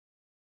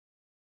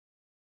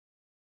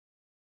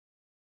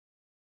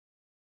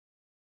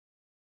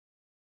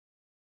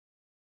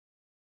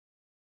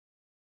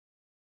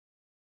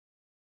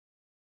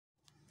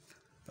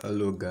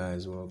Hello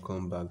guys,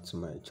 welcome back to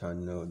my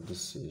channel.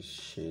 This is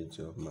Shades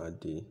of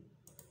Madi.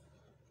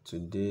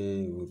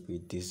 Today we'll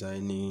be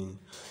designing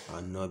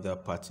another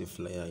party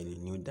flyer in a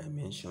new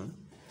dimension.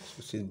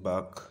 So sit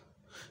back,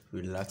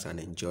 relax and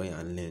enjoy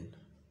and learn.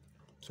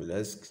 So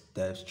let's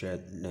dive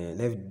straight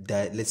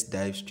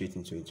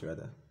into it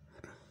rather.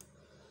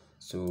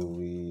 So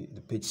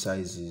the page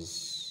size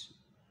is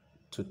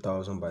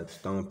 2000 by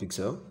 2000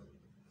 pixel.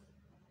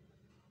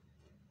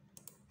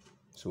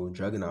 So we're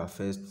dragging our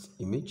first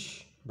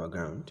image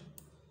background.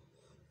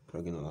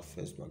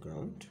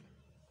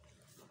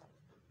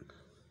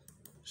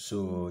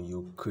 So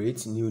you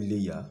create new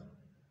layer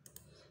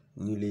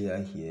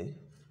here.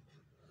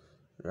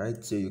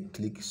 Right here you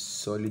click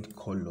solid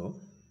color.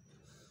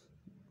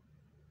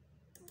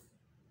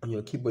 On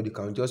your keyboard you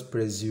can just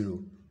press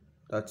 0.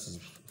 That is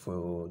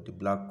for the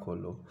black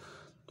color.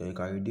 Then you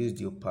can reduce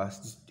the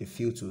opacity, the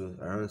fill to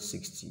around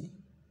 60.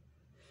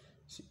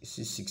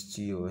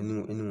 60 or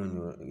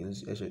anyone you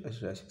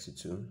extra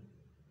 62.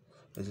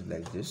 Let's do it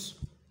like this.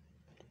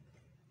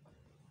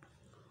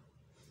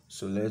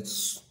 So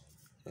let's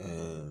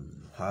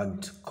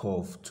add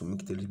curve to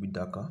make it a little bit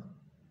darker.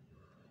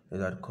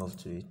 Let's add curve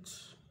to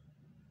it.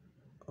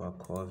 Our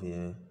curve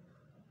here,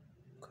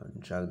 can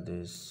drag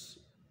this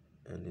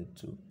a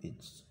little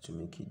bit to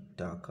make it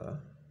darker.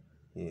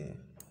 Yeah,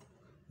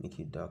 make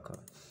it darker.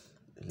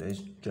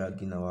 Let's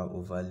drag in our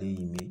overlay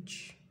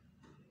image.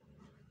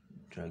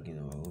 Dragging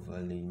our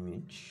overlay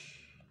image.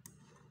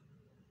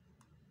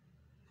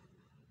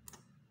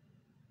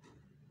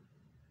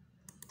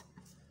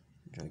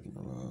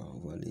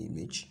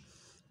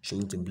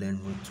 Change the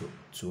blend mode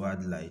to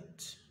add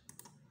light.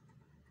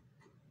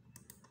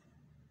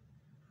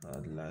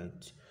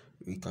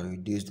 We can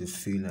reduce the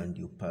fill and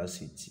the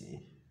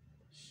opacity.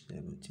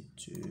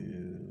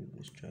 72.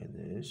 Let's try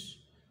this.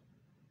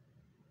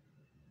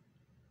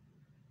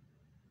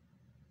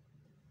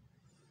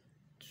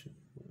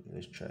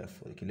 Let's try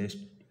let's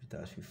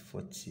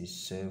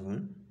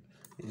 47.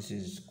 This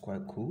is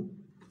quite cool.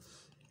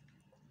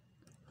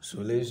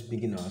 So let's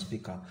begin our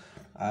speaker.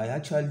 I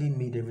actually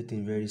made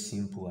everything very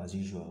simple as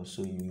usual,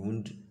 so you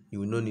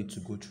will not need to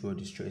go through all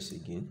the stress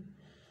again.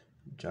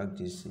 Drag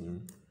this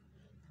in,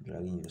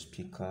 drag in your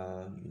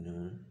speaker,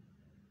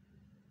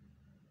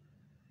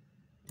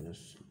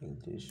 just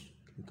like this.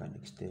 You can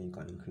extend, you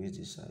can increase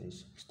the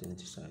size, extend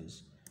the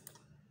size.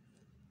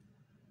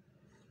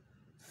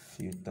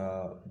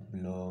 Filter,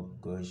 blur,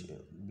 Gaussian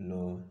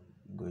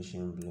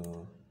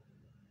blur.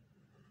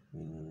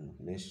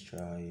 Let's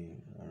try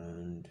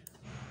around.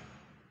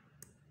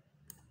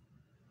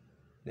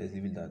 Let's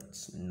leave it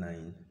at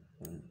 9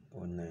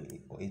 or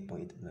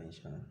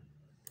 8.89.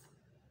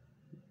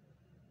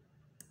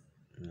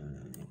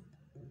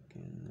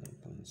 Okay,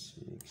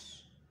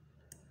 9.6.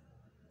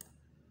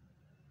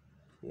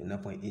 Yeah,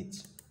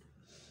 9.8.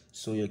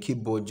 So your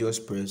keyboard,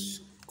 just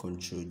press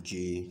Ctrl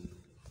J,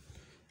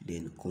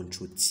 then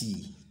Ctrl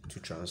T to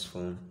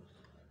transform.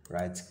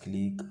 Right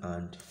click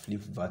and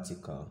flip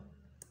vertical.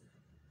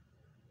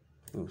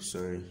 Oh,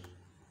 sorry.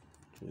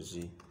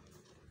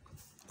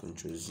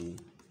 Ctrl Z.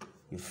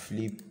 You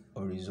flip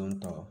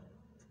horizontal.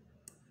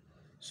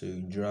 So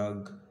you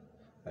drag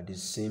at the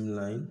same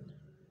line.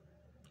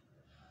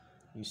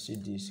 You see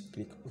this,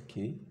 click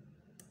OK.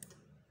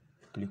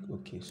 Click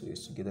OK. So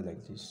it's together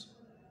like this.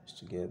 It's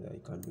together.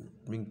 You can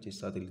bring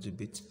this out a little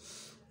bit.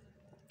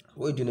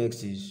 What you do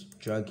next is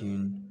drag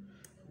in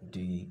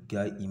the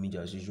guy image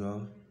as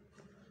usual.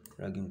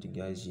 Drag in the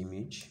guy's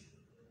image.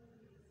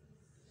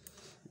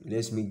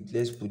 Let's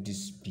put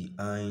this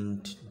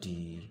behind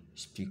the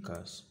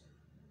speakers.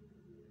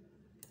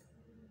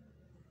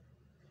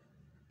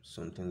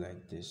 Something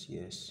like this,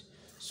 yes.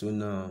 So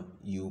now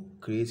you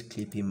create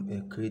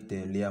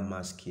a layer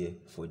mask here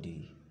for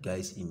the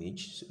guy's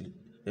image. So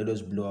let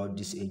us blow out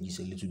these edges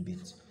a little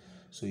bit.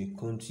 So you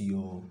come to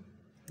your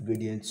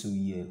gradient tool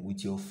here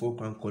with your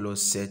foreground color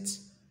set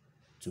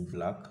to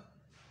black.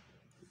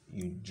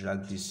 You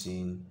drag this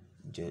in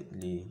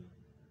gently.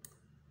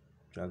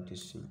 Drag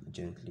this in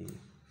gently.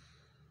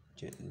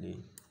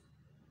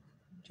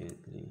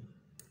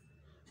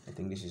 I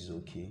think this is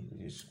okay.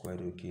 This is quite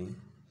okay.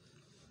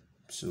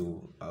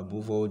 So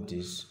above all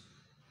this,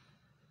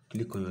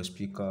 click on your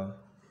speaker,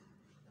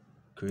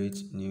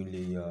 create new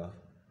layer,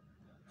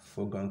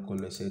 foreground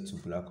color set to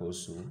black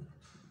also,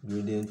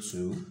 gradient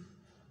tool,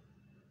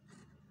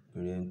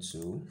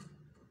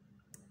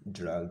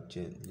 drag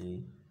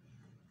gently.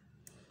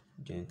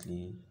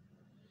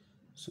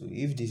 So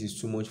if this is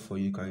too much for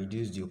you, you can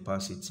reduce the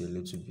opacity a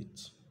little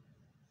bit.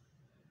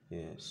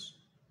 Yes,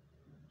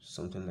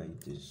 something like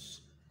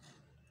this.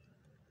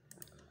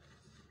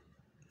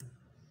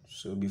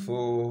 So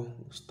before we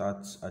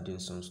start adding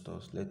some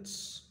stuff,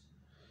 let's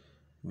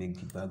make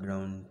the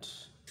background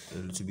a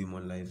little bit more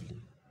lively.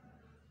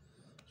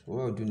 So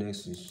what I'll do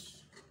next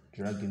is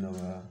drag in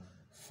our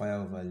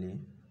fire overlay.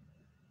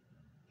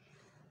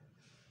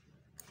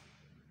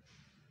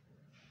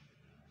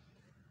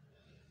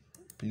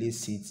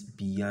 Place it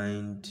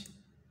behind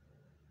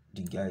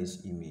the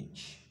guy's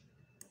image.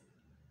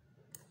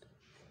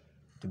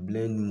 the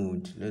blend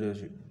mode, let us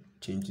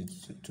change it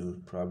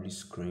to probably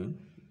screen.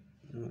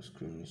 No,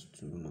 screen is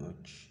too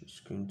much.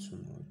 Screen too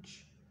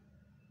much.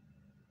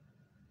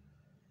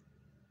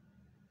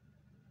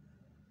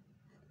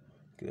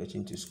 Okay, let's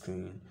change to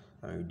screen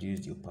and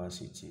reduce the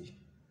opacity.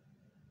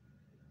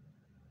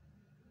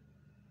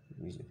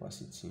 Reduce the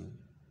opacity.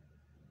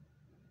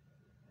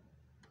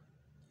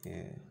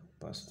 Yeah,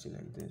 opacity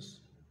like this.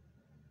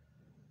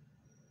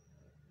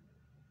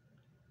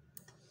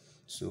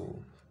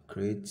 So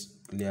create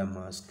layer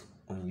mask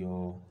on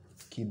your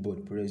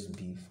keyboard, press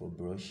B for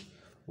brush.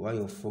 While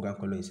your foreground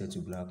color is set to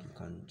black, you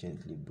can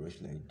gently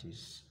brush like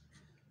this.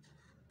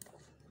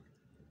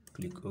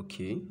 Click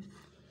OK.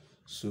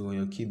 So on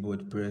your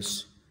keyboard,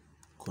 press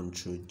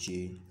Ctrl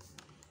J,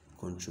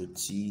 Ctrl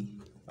T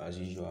as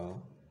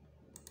usual,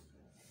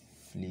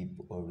 flip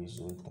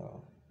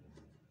horizontal.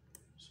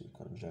 So you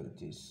can drag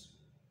this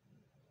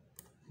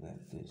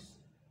like this,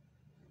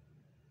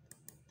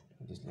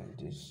 like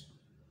this.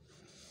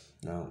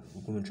 Now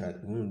we're going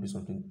to do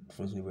something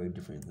very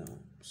different now.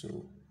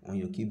 So on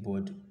your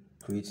keyboard,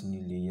 create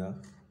new layer.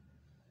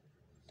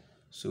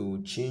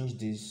 So change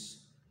this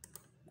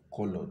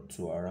color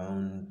to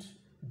around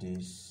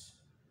this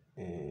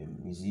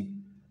is it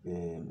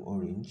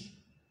orange?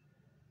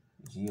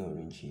 Is it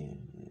orange here?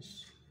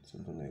 Yes,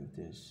 something like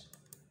this,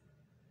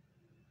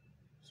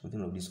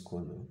 something of this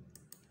color.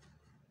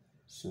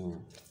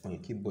 So on your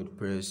keyboard,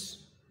 press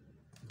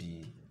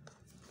B,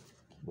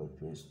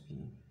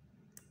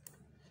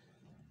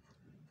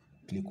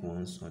 click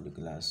once on the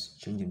glass,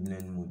 change the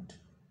blend mode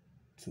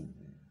to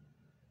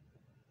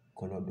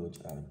color dot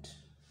add.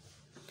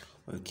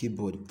 On your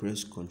keyboard,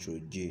 press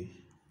Ctrl J,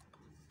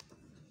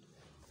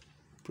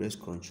 press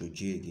Ctrl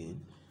J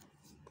again,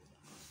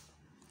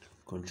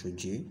 Ctrl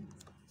J.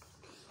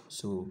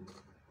 So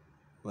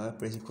while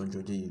pressing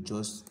Ctrl J, you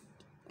just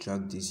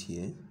drag this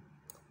here,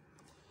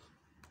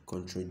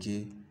 Ctrl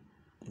J,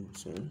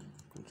 sorry,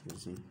 Ctrl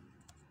Z,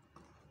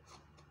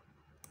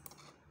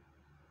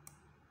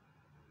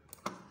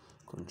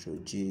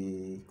 Ctrl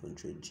J,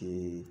 Ctrl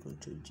J,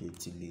 Ctrl J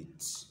till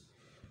it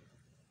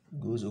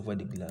goes over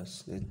the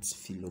glass. Let's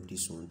fill up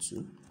this one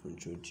too,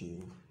 Ctrl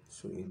J.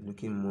 So it's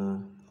looking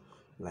more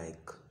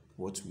like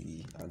what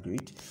we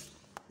agreed.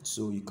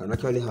 So you can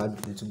actually add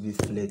a little bit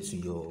flair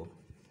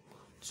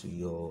to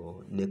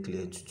your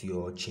necklace, to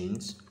your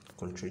chains.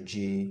 Ctrl J,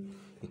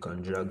 you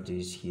can drag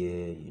this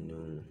here, you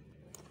know,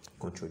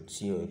 Ctrl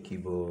T on your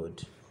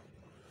keyboard,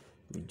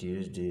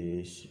 reduce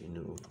this, you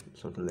know,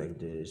 something like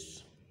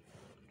this,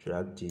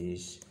 drag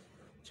this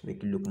to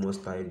make it look more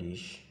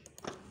stylish,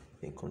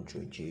 then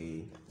Ctrl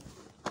J,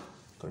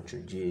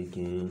 Ctrl J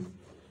again.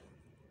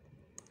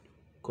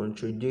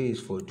 Ctrl J is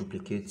for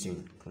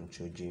duplicating,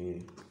 Ctrl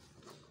J,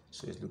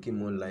 so it's looking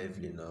more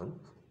lively now,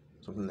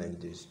 something like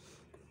this.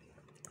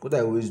 What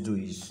I always do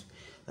is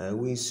I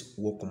always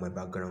work on my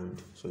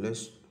background. So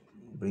let's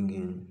bring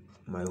in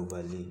my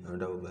overlay,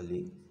 another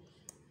overlay,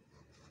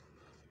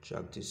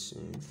 drag this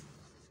in,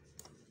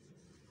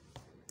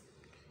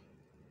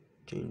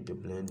 change the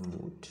blend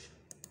mode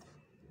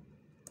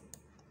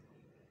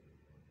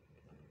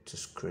to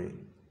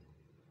screen.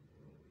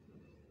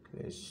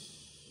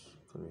 Let's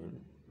come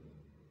in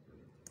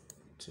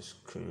to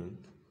screen,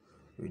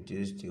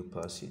 reduce the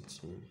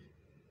opacity,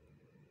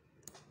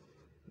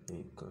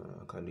 make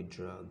actually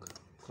drag,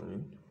 come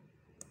in.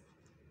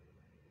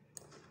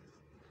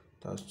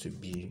 It has to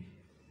be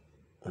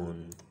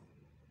on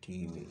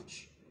the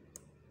image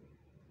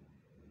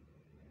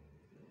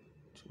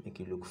to make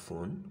it look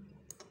fun.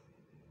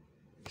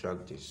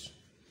 Drag this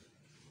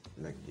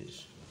like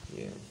this,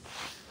 yeah,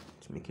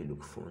 to make it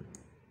look fun.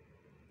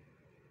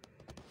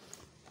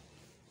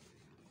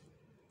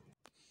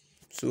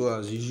 So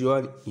as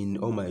usual in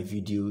all my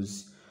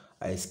videos,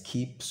 I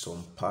skip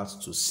some parts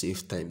to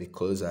save time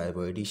because I've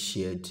already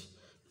shared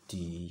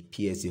the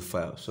PSD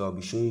file. So I'll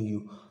be showing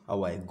you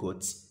how I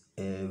got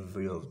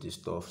every of the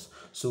stuff.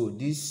 So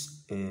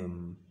this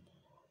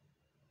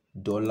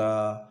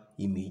dollar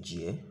image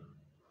here,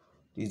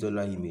 this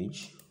dollar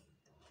image,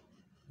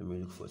 let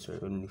me look for, sorry,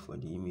 let me look for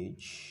the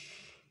image,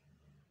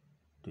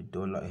 the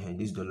dollar,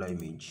 this dollar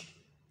image.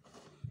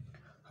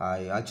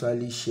 I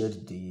actually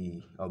shared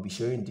I'll be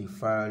sharing the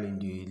file in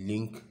the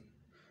link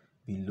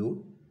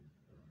below.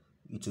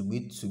 It will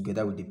be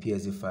together with the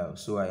PSD file.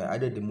 So I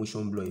added the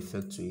motion blur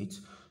effect to it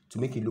to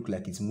make it look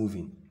like it's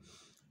moving.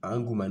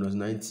 Angle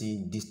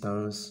 -90,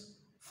 distance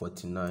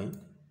 49.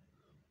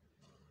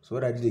 So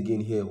what I did again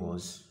here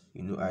was,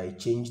 you know, I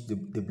changed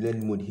the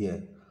blend mode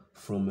here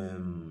from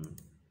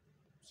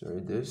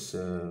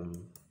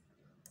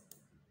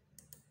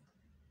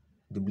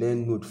the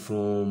blend mode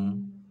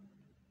from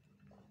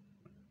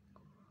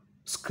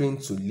screen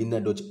to linear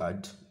dot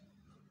add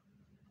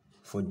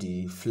for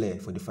the flare,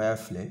 for the fire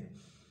flare.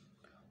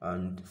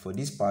 And for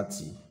this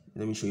party,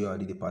 let me show you how I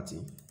did the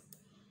party.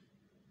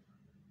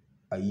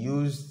 I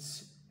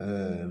used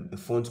a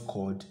font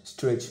called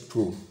Stretch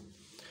Pro.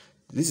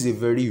 This is a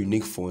very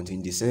unique font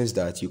in the sense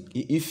that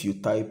if you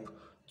type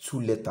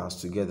 2 letters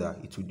together,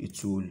 it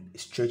will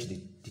stretch the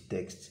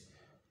text,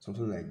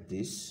 something like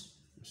this.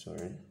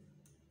 sorry,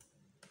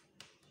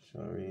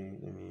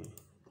 let me,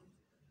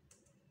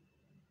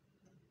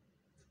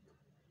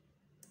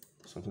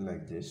 something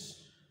like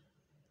this.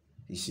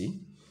 You see,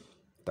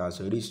 that's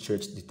already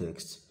stretched the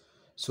text.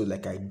 So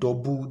like I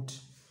doubled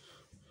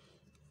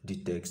the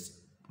text.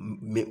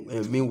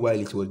 Meanwhile,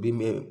 it was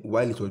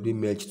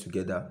being merged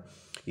together.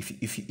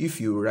 If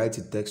you write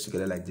the text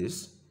together like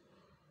this,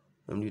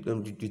 let me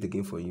do it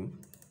again for you.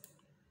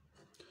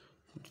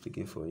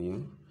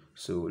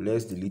 So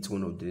let's delete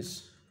one of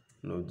this,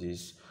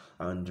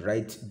 and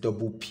write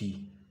double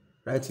P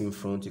right in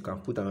front. You can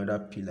put another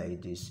P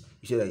like this.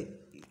 You see that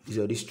it's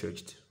already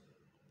stretched.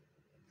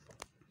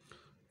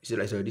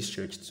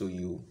 So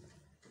you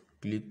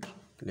click,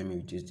 let me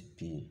reduce the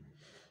P.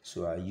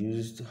 So I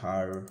used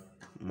R,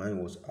 mine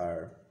was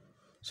R,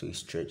 so it's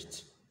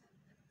stretched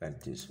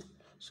like this.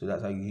 So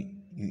that's how you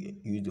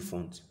use the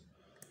font.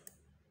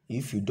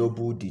 If you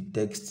double the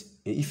text,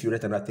 if you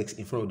write another text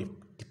in front of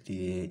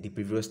the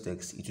previous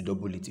text, it will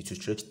double it. It will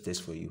stretch the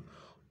text for you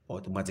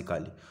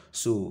automatically.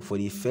 So for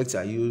the effects,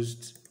 I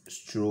used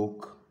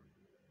stroke.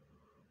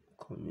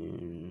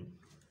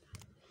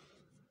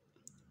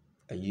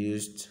 I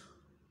used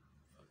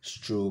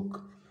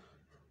stroke.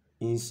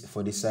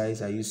 For the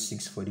size, I use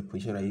 6. For the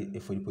position,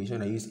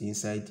 I use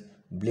inside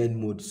blend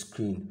mode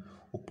screen,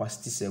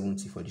 opacity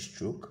 70 for the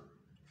stroke.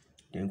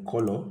 Then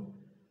color,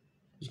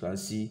 you can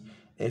see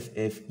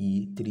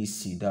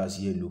FFE3C, that's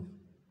yellow.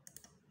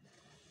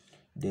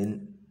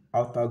 Then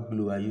outer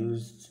glow, I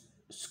used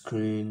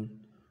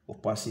screen,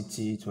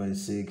 opacity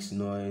 26,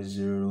 noise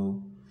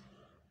 0.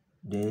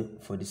 Then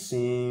for the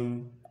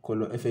same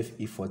color,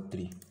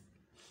 FFE43.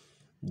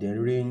 Then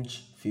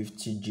range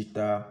 50,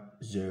 jitter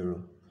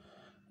 0.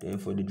 Then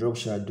for the drop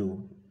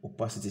shadow,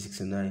 opacity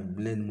 69,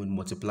 blend mode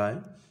multiply,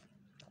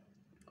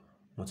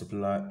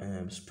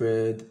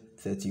 spread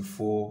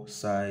 34,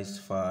 size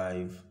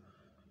 5,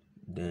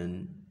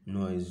 then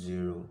noise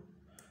 0.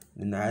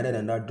 Then I added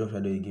another drop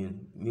shadow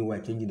again.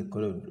 Meanwhile, changing the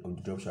color of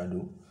the drop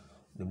shadow.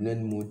 The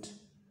blend mode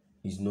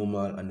is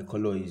normal and the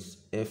color is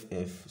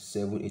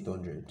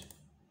FF7800.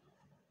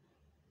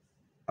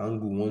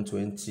 Angle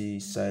 120,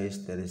 size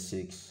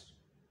 36,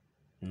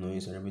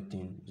 noise and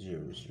everything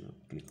 0.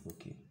 Click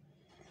OK.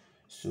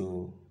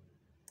 So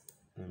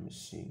let me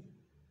see.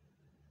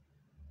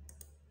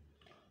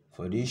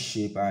 For this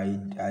shape,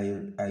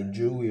 I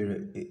drew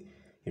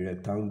a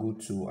rectangle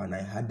too, and I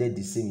added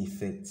the same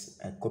effect.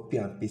 I copy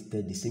and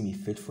pasted the same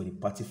effect for the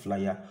party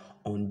flyer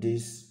on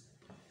this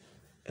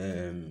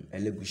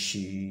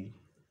Elegushi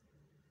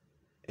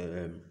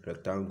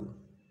rectangle.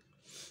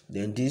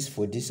 Then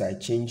for this I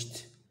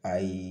changed.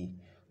 I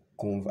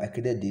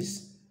created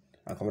this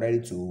and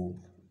converted it to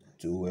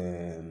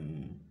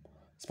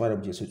smart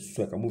object,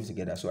 so I can move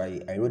together. So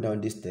I wrote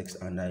down this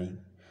text and I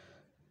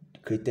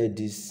created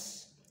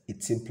this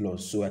 18+,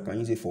 so I can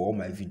use it for all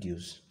my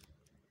videos.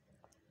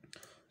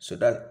 So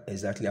that's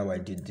exactly how I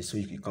did this. So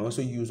you can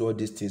also use all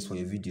these things for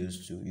your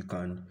videos too. You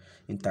can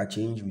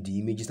interchange with the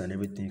images and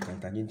everything. You can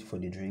interchange for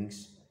the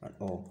drinks and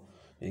all.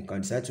 And you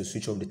can decide to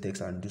switch off the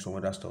text and do some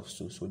other stuff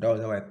too. So that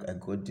was how I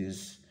got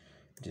this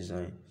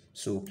design.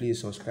 So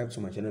please subscribe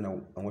to my channel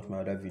and watch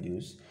my other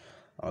videos.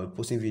 I'll be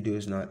posting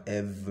videos now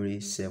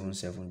every 7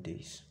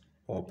 days,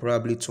 or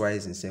probably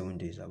twice in 7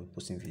 days. I'll be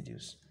posting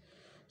videos.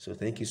 So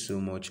thank you so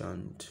much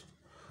and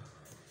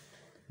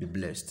be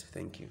blessed.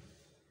 Thank you.